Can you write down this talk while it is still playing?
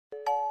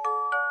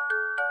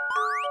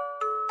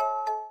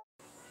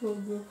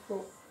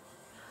Wonderful.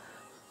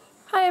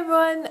 Hi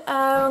everyone,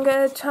 I'm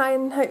going to try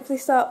and hopefully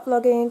start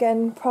vlogging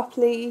again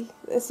properly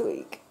this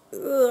week.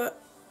 Ugh.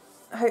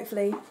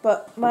 Hopefully,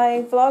 but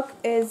my vlog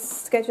is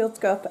scheduled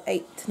to go up at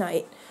 8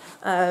 tonight.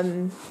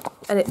 And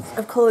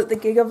I've called it the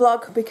Giga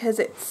Vlog because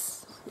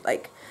it's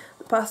like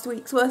the past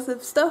week's worth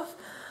of stuff.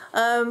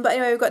 But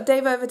anyway, we've got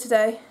Dave over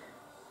today.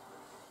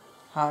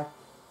 Hi.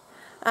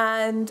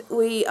 And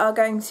we are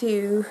going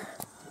to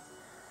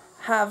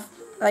have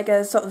like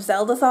a sort of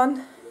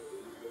Zelda-thon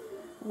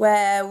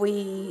where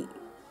we,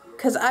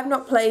 because I've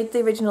not played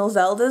the original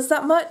Zeldas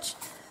that much.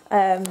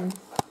 Ta-da!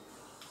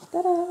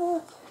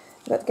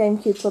 We've got the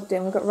GameCube plugged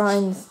in, we've got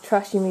Ryan's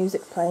trashy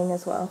music playing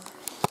as well.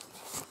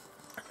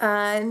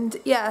 And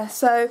yeah,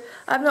 so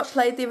I've not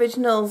played the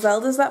original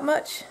Zeldas that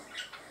much.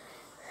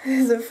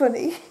 Is it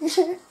funny?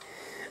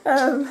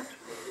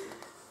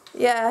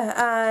 Yeah,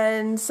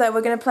 and so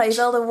we're going to play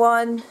Zelda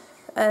 1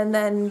 and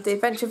then the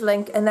Adventure of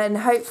Link, and then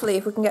hopefully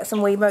if we can get some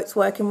Wiimotes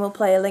working we'll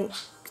play A Link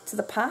to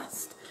the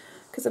Past,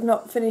 because I've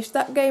not finished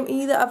that game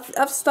either.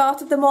 I've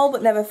started them all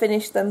but never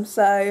finished them,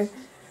 so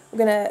we're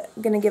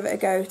gonna give it a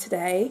go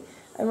today.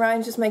 And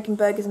Ryan's just making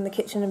burgers in the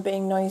kitchen and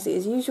being noisy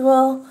as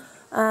usual.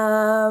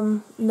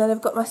 And then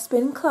I've got my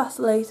spin class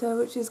later,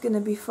 which is going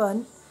to be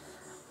fun.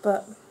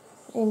 But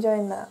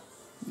enjoying that.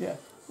 Yeah.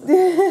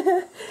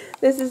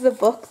 This is the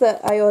book that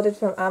I ordered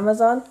from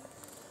Amazon.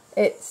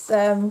 It's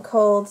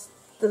called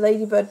The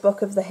Ladybird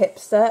Book of the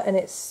Hipster, and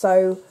it's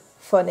so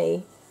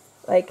funny.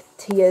 Like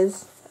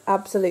tears,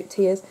 absolute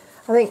tears.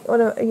 I think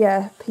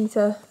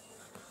Peter,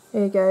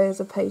 here you go,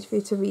 there's a page for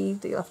you to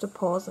read. You'll have to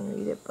pause and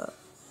read it, but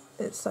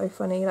it's so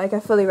funny. Like, I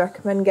fully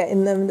recommend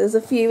getting them. There's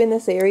a few in the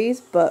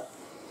series, but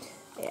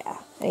yeah.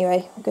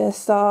 Anyway, I'm gonna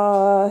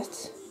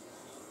start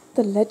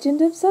The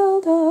Legend of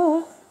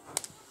Zelda.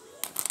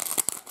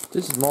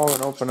 This is more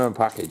an opener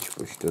package,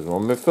 but she doesn't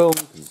want me to film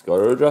because it's got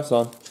her address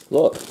on.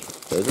 Look,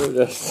 there's her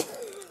address.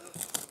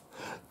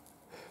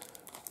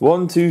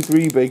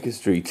 123 Baker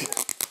Street. Is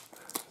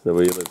that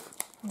where you live?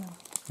 Yeah.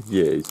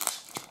 Yes.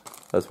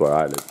 That's where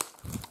I live.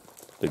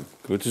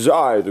 Which is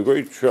I, the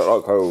great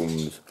Sherlock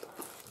Holmes.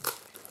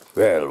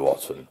 Well,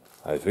 Watson,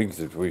 I think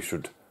that we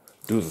should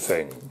do the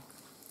thing.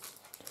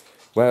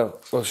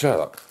 Well,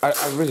 Sherlock, I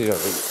really don't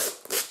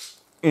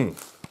think...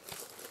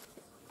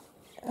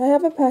 I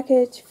have a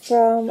package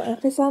from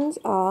Appisan's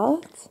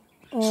Art,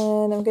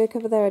 and I'm going to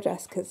cover their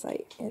address because,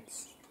 like,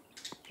 it's,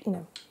 you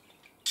know,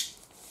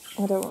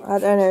 I don't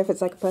know if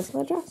it's like a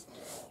personal address,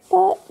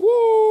 but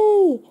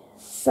yay!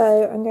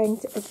 So I'm going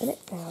to open it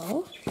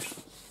now.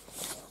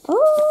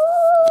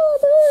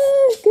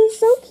 Oh, look, it's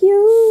so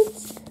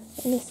cute,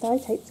 and the star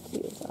tape's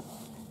cute as well.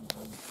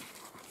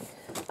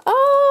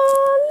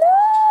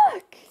 Oh,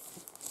 look!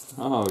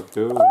 Oh,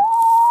 cool.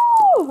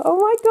 Oh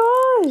my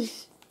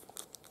gosh!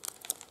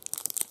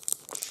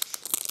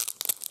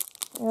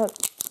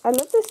 I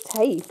love this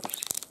tape.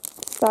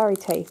 Starry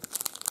tape.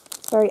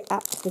 It's very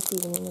apt for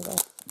Steven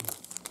Universe.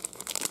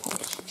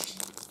 Okay.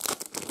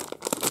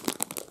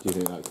 Do you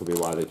think that could be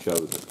why they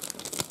chose it?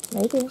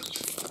 Maybe.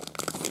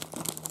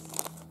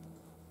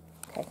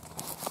 Okay.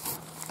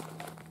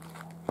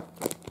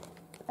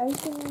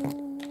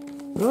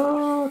 Open.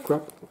 Oh,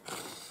 crap.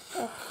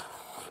 Oh,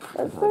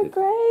 that's so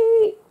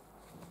great.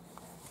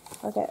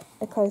 I'll get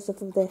a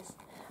close-up of this.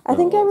 I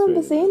think I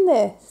remember really seeing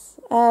this.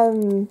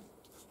 I'm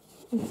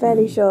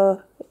fairly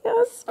sure.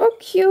 Yeah, so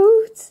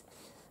cute.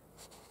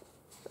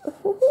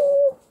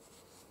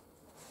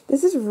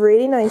 This is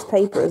really nice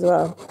paper as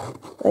well.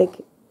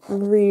 Like,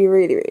 really,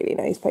 really, really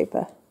nice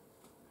paper.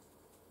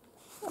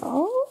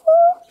 Oh,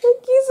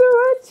 thank you so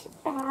much.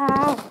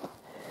 Ah.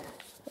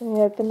 Let me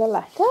open the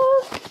letter.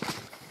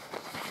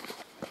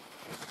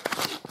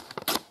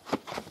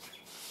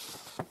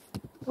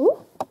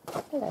 Ooh,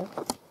 hello.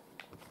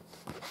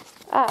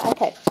 Ah,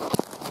 okay.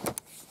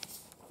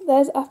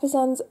 There's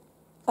Appisan's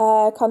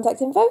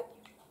contact info.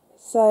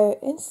 So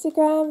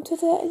Instagram,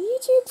 Twitter, and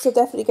YouTube. So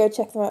definitely go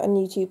check them out on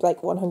YouTube,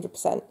 like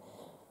 100%. And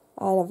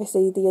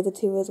obviously the other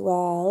two as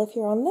well, if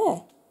you're on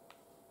there.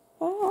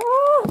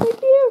 Ah,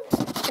 thank you.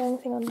 Is there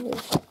anything on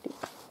this?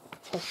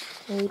 Okay,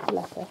 read the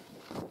letter.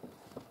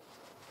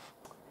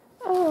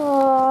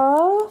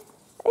 Aww,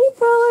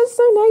 April, it's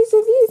so nice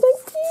of you.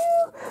 Thank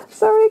you.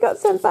 Sorry I got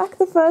sent back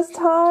the first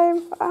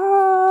time.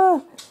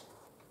 Ah.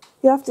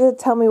 You have to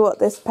tell me what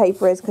this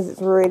paper is because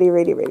it's really,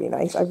 really, really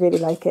nice. I really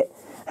like it.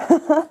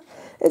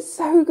 It's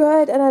so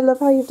good, and I love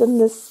how you've done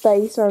this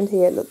space around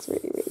here. It looks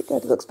really, really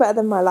good. It looks better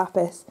than my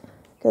lapis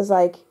because,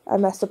 like, I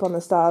messed up on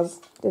the stars,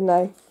 didn't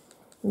I?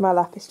 My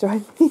lapis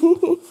drawing.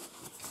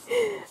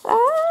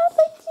 Ah,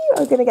 thank you.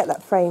 I'm gonna get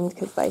that framed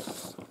because, like,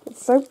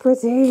 it's so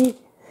pretty.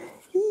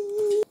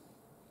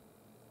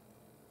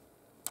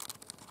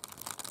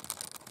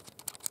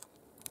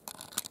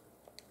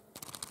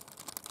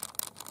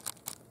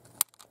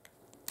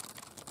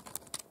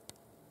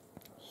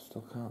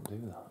 Still can't do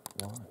that.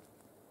 Why?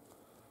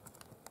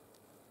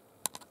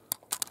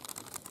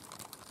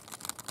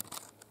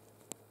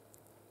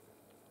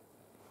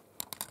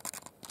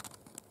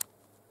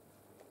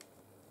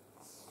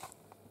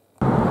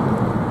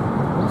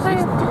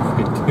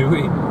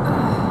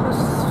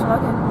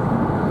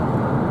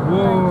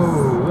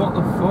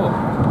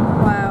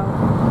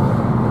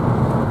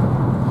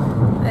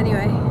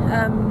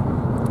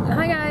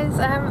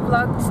 I haven't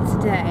vlogged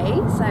today,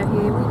 so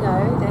here we go,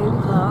 daily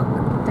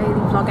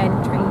vlog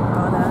entry,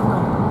 rather,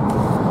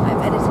 I'm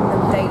editing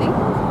them daily.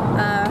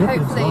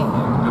 Hopefully...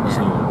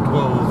 Episode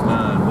 12,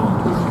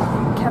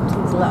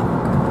 Captain's Log.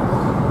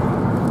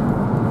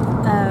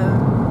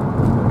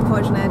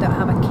 Unfortunately I don't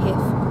have a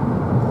KIF.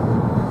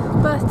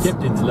 But...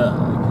 Captain's Log.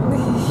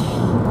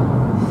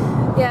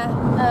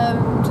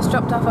 Yeah, just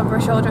dropped off a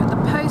brush order at the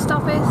post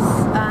office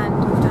and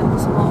we've done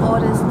some more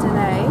orders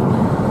today.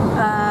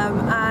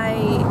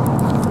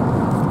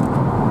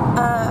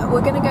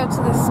 We're going to go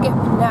to the skip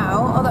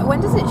now. Although, when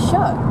does it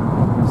shut?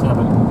 7.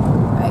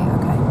 Right,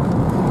 okay.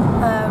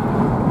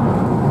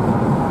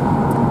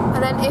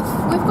 And then if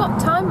we've got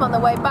time on the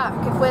way back,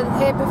 if we're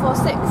here before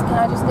 6, can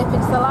I just nip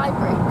into the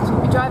library? Because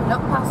we'll be driving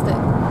up past it.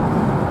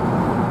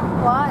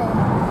 Why?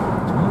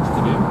 Too much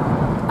to do.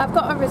 I've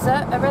got a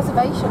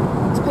reservation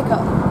to pick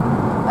up.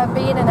 I'll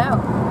be in and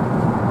out.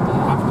 Does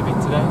it have to be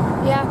today?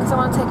 Yeah, because I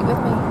want to take it with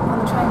me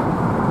on the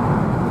train.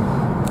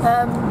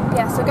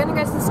 Yeah, so we're going to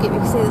go to the skip.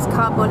 You can see there's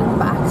cardboard in the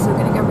back, so we're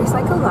going to go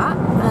recycle that,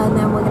 and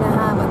then we're going to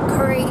have a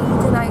curry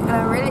tonight, and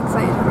I'm really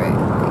excited for it.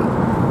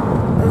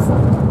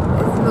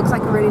 It looks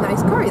like a really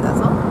nice curry, that's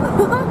all.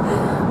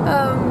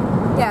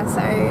 Yeah,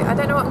 so I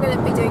don't know what I'm going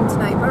to be doing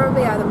tonight.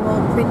 Probably either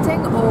more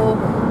printing, or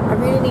I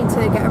really need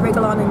to get a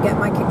wriggle on and get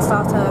my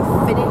Kickstarter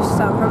finished,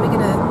 so I'm probably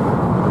going to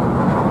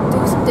do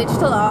some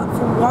digital art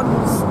for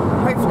once.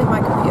 Hopefully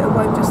my computer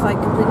won't just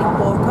like completely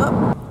balk up.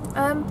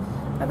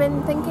 I've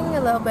been thinking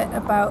a little bit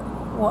about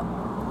what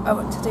I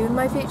want to do in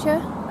my future.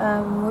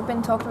 We've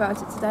been talking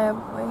about it today,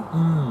 haven't we?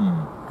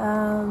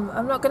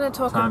 I'm not going to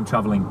talk... Time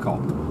travelling cop.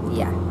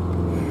 Yeah.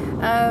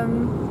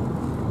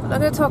 I'm not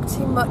going to talk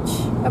too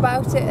much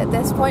about it at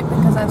this point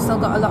because I've still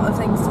got a lot of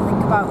things to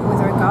think about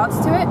with regards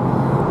to it.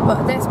 But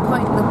at this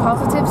point, the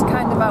positives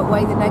kind of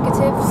outweigh the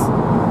negatives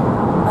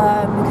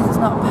because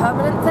it's not a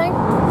permanent thing.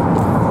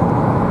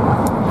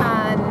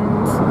 And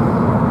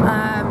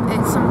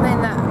it's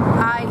something that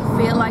I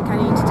feel like I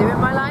need to do in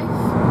my life.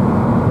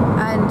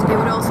 And it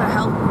would also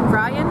help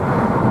Ryan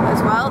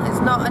as well.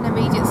 It's not an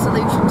immediate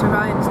solution to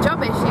Ryan's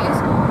job issues,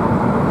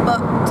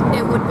 but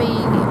it would be,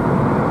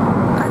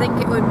 I think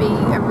it would be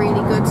a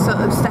really good sort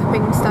of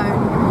stepping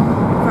stone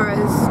for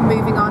us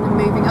moving on and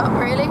moving up,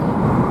 really.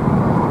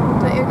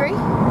 Don't you agree?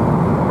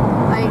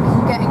 Like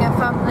getting a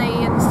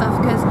family and stuff,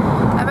 because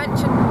I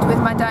mentioned with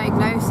my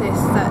diagnosis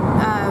that,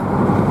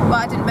 well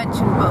I didn't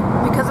mention, but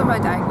because of my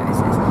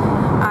diagnosis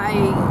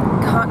I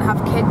can't have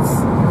kids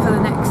for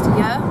the next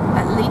year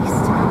at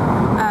least,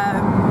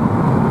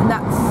 and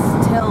that's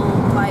till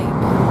like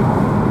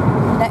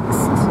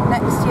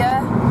next year,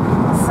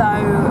 so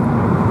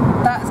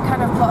that's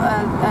kind of put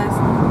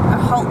a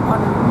halt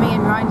on me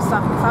and Ryan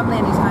starting a family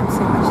anytime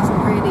soon, which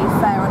isn't really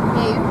fair on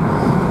you,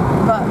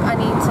 but I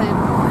need to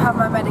have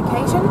my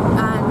medication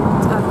and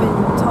I've been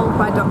told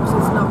by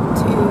doctors not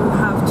to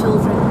have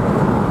children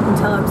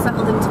until I'm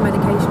settled into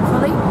medication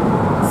fully,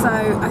 so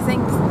I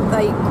think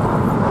like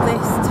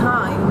this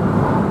time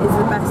is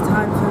the best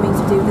time for me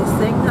to do this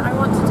thing that I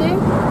want to do,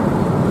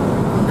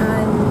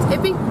 and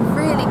it'd be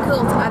really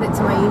cool to add it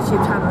to my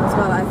YouTube channel as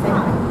well. I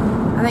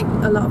think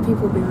a lot of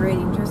people would be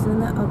really interested in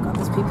that. Oh god,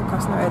 there's people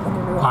crossing the road.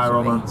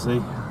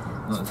 Pyromancy.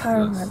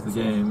 Pyromancy. That's the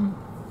game.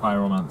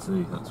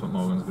 Pyromancy. That's what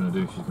Morgan's going to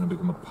do. She's going to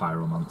become a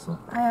pyromancer.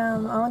 I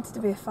wanted to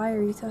be a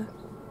fire eater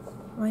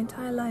my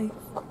entire life.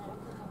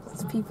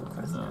 There's people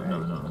crossing the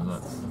road. No,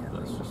 that's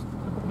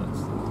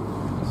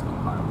not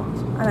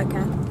pyromancy. I don't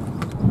care.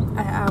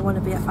 I want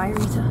to be a fire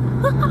eater.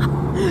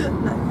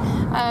 No.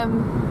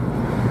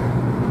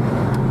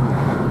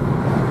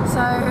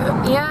 So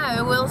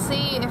yeah, we'll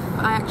see if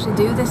I actually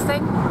do this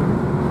thing.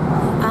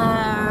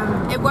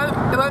 It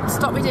won't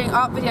stop me doing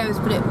art videos,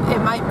 but it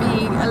might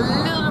be a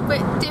little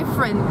bit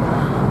different.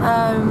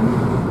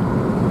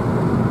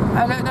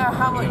 I don't know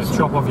how much. You're gonna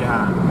chop off your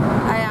hand.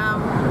 I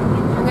am.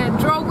 I'm going to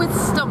draw with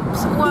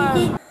stumps.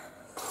 Whoa.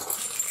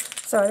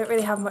 So I don't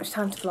really have much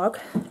time to vlog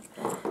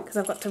because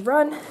I've got to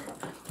run,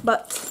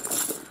 but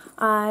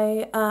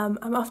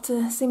I'm off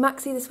to see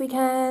Maxie this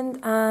weekend,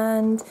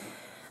 and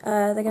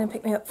they're going to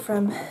pick me up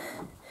from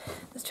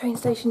the train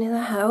station near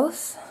the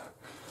house.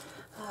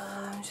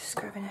 I'm just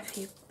grabbing a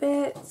few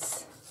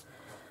bits.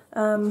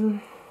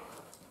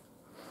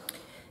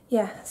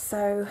 Yeah,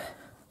 so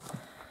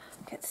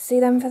get to see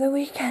them for the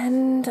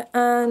weekend,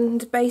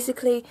 and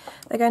basically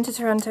they're going to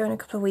Toronto in a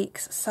couple of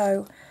weeks,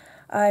 so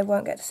I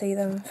won't get to see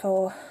them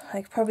for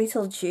like probably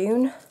till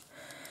June.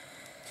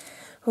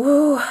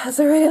 Ooh, that's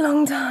a really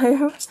long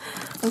time.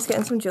 I'm just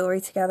getting some jewellery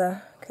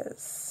together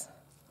because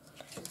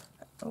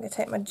I'm going to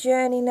take my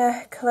journey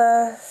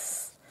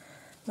necklace,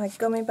 my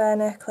gummy bear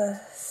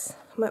necklace.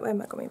 I might wear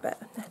my gummy bear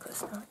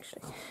necklace now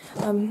actually.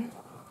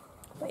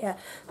 But yeah,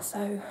 so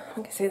I'm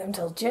going to see them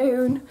till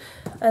June,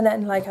 and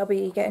then like I'll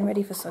be getting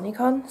ready for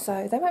SunnyCon,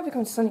 so they might be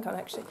coming to SunnyCon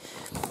actually.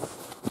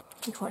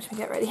 You can watch me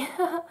get ready.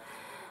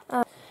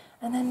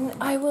 And then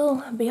I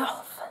will be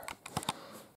off.